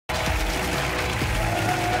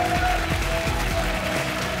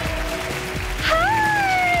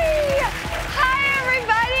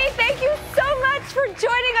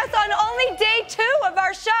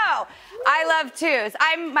love twos.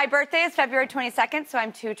 My birthday is February 22nd, so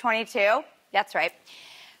I'm 222. That's right.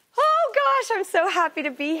 Oh gosh, I'm so happy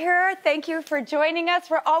to be here. Thank you for joining us.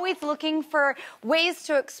 We're always looking for ways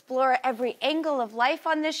to explore every angle of life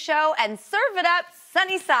on this show and serve it up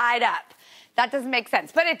sunny side up. That doesn't make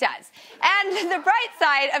sense, but it does. And the bright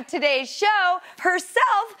side of today's show,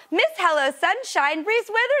 herself, Miss Hello Sunshine, Reese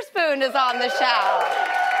Witherspoon, is on the show.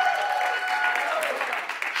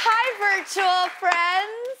 Hi, virtual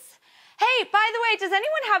friends. Hey, by the way, does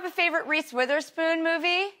anyone have a favorite Reese Witherspoon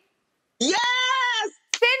movie? Yes!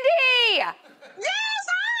 Cindy! Yes!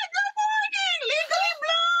 Hi, good morning! Legally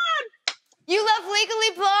Blonde! You love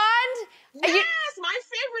Legally Blonde? Yes, my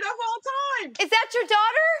favorite of all time. Is that your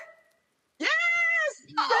daughter? Yes!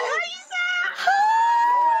 Oh. Say hi, Isa!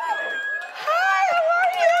 Hi, how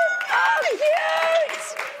are you? Oh, cute!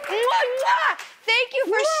 Mwah, mwah. Thank you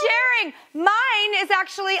for sharing. Mine is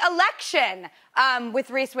actually Election with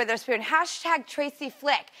Reese Witherspoon. Hashtag Tracy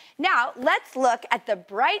Flick. Now, let's look at the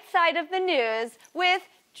bright side of the news with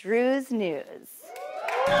Drew's News.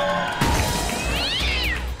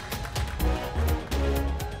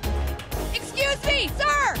 Excuse me,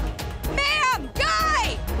 sir! Ma'am!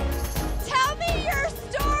 Guy! Tell me your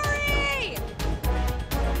story!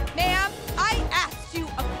 Ma'am, I asked you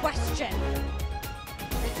a question.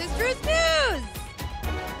 This is Drew's News!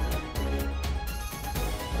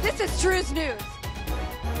 This is Drew's News.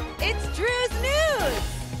 It's Drew's News!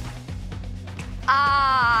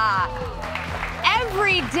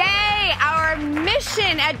 Every day, our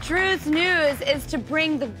mission at Drew's News is to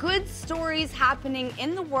bring the good stories happening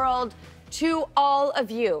in the world to all of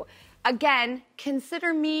you. Again,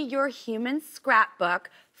 consider me your human scrapbook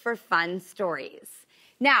for fun stories.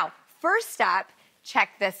 Now, first up,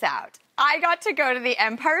 check this out. I got to go to the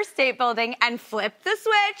Empire State Building and flip the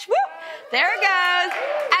switch. Whoop, there it goes.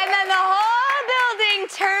 And then the whole building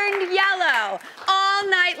turned yellow all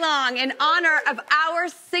night long in honor of our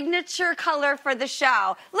signature color for the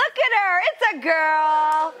show. Look at her, it's a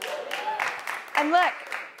girl. And look,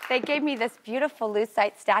 they gave me this beautiful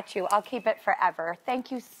lucite statue. I'll keep it forever.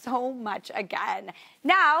 Thank you so much again.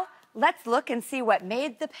 Now, let's look and see what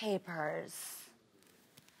made the papers.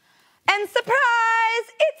 And surprise,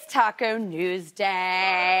 it's Taco News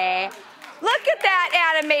Day. Look at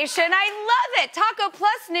that animation. I love it. Taco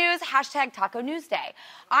Plus News, hashtag Taco News Day.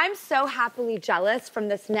 I'm so happily jealous from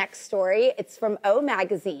this next story. It's from O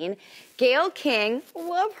Magazine. Gayle King,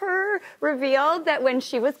 love her, revealed that when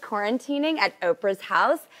she was quarantining at Oprah's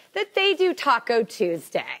house, that they do Taco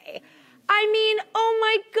Tuesday. I mean, oh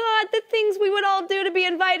my God, the things we would all do to be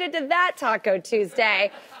invited to that Taco Tuesday.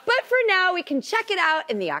 But for now, we can check it out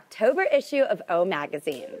in the October issue of O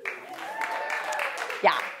Magazine.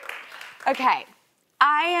 Yeah. Okay.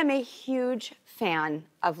 I am a huge fan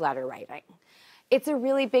of letter writing. It's a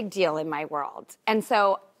really big deal in my world. And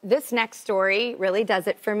so this next story really does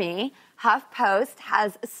it for me. HuffPost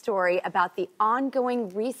has a story about the ongoing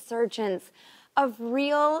resurgence of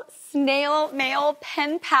real snail mail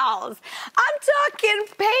pen pals. I'm talking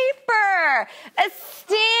paper,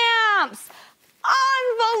 stamps,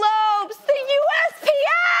 envelopes, the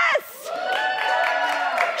USPS.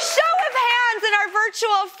 Show of hands in our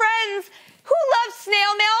virtual friends who love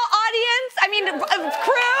snail mail,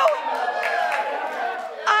 crew.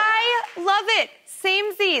 I love it.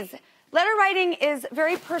 Samesies. Letter writing is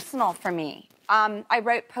very personal for me. I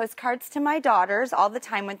wrote postcards to my daughters all the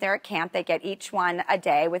time when they're at camp. They get each one a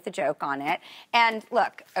day with a joke on it. And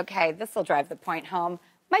look, okay, this will drive the point home.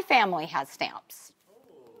 My family has stamps.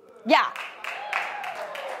 Yeah.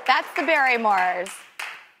 That's the Barrymores.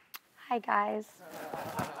 Hi, guys.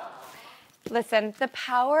 Listen, the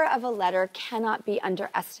power of a letter cannot be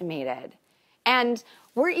underestimated. And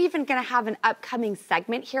we're even going to have an upcoming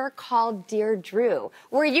segment here called Dear Drew,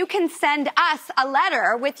 where you can send us a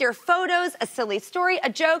letter with your photos, a silly story, a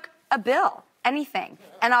joke, a bill, anything.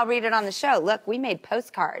 And I'll read it on the show. Look, we made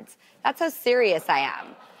postcards. That's how serious I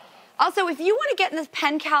am. Also, if you want to get in this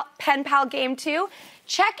pen pal game too,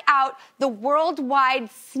 check out the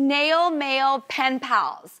worldwide snail mail pen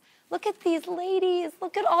pals. Look at these ladies.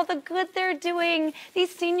 Look at all the good they're doing.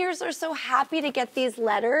 These seniors are so happy to get these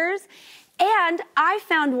letters. And I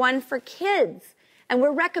found one for kids, and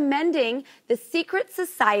we're recommending the Secret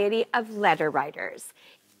Society of Letter Writers.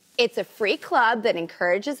 It's a free club that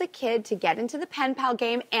encourages a kid to get into the pen pal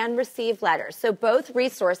game and receive letters. So both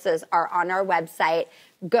resources are on our website.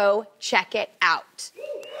 Go check it out.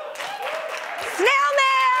 Snail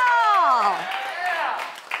mail!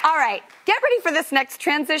 All right, get ready for this next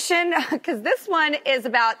transition, because this one is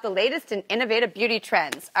about the latest in innovative beauty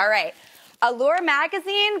trends. All right. Allure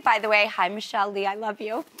magazine, by the way, hi Michelle Lee, I love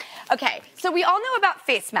you. Okay, so we all know about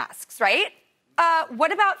face masks, right?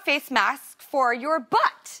 What about face masks for your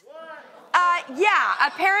butt? Yeah,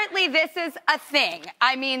 apparently this is a thing.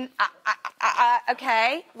 I mean,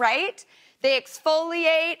 okay, right? They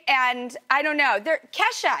exfoliate, and I don't know.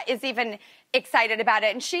 Kesha is even excited about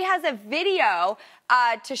it, and she has a video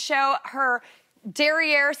to show her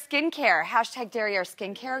derriere skincare. Hashtag derriere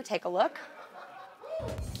skincare. Take a look.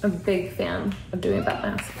 I'm a big fan of doing a butt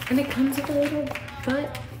mask. And it comes with a little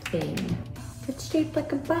butt thing. It's shaped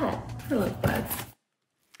like a butt. I love butts.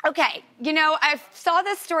 Okay, you know, I saw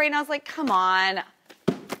this story and I was like, come on.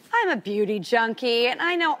 I'm a beauty junkie and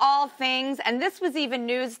I know all things, and this was even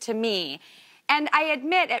news to me. And I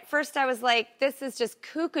admit, at first I was like, this is just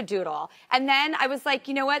kookadoodle. And then I was like,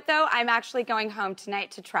 you know what, though? I'm actually going home tonight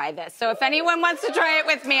to try this. So if anyone wants to try it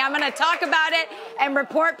with me, I'm going to talk about it and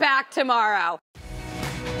report back tomorrow.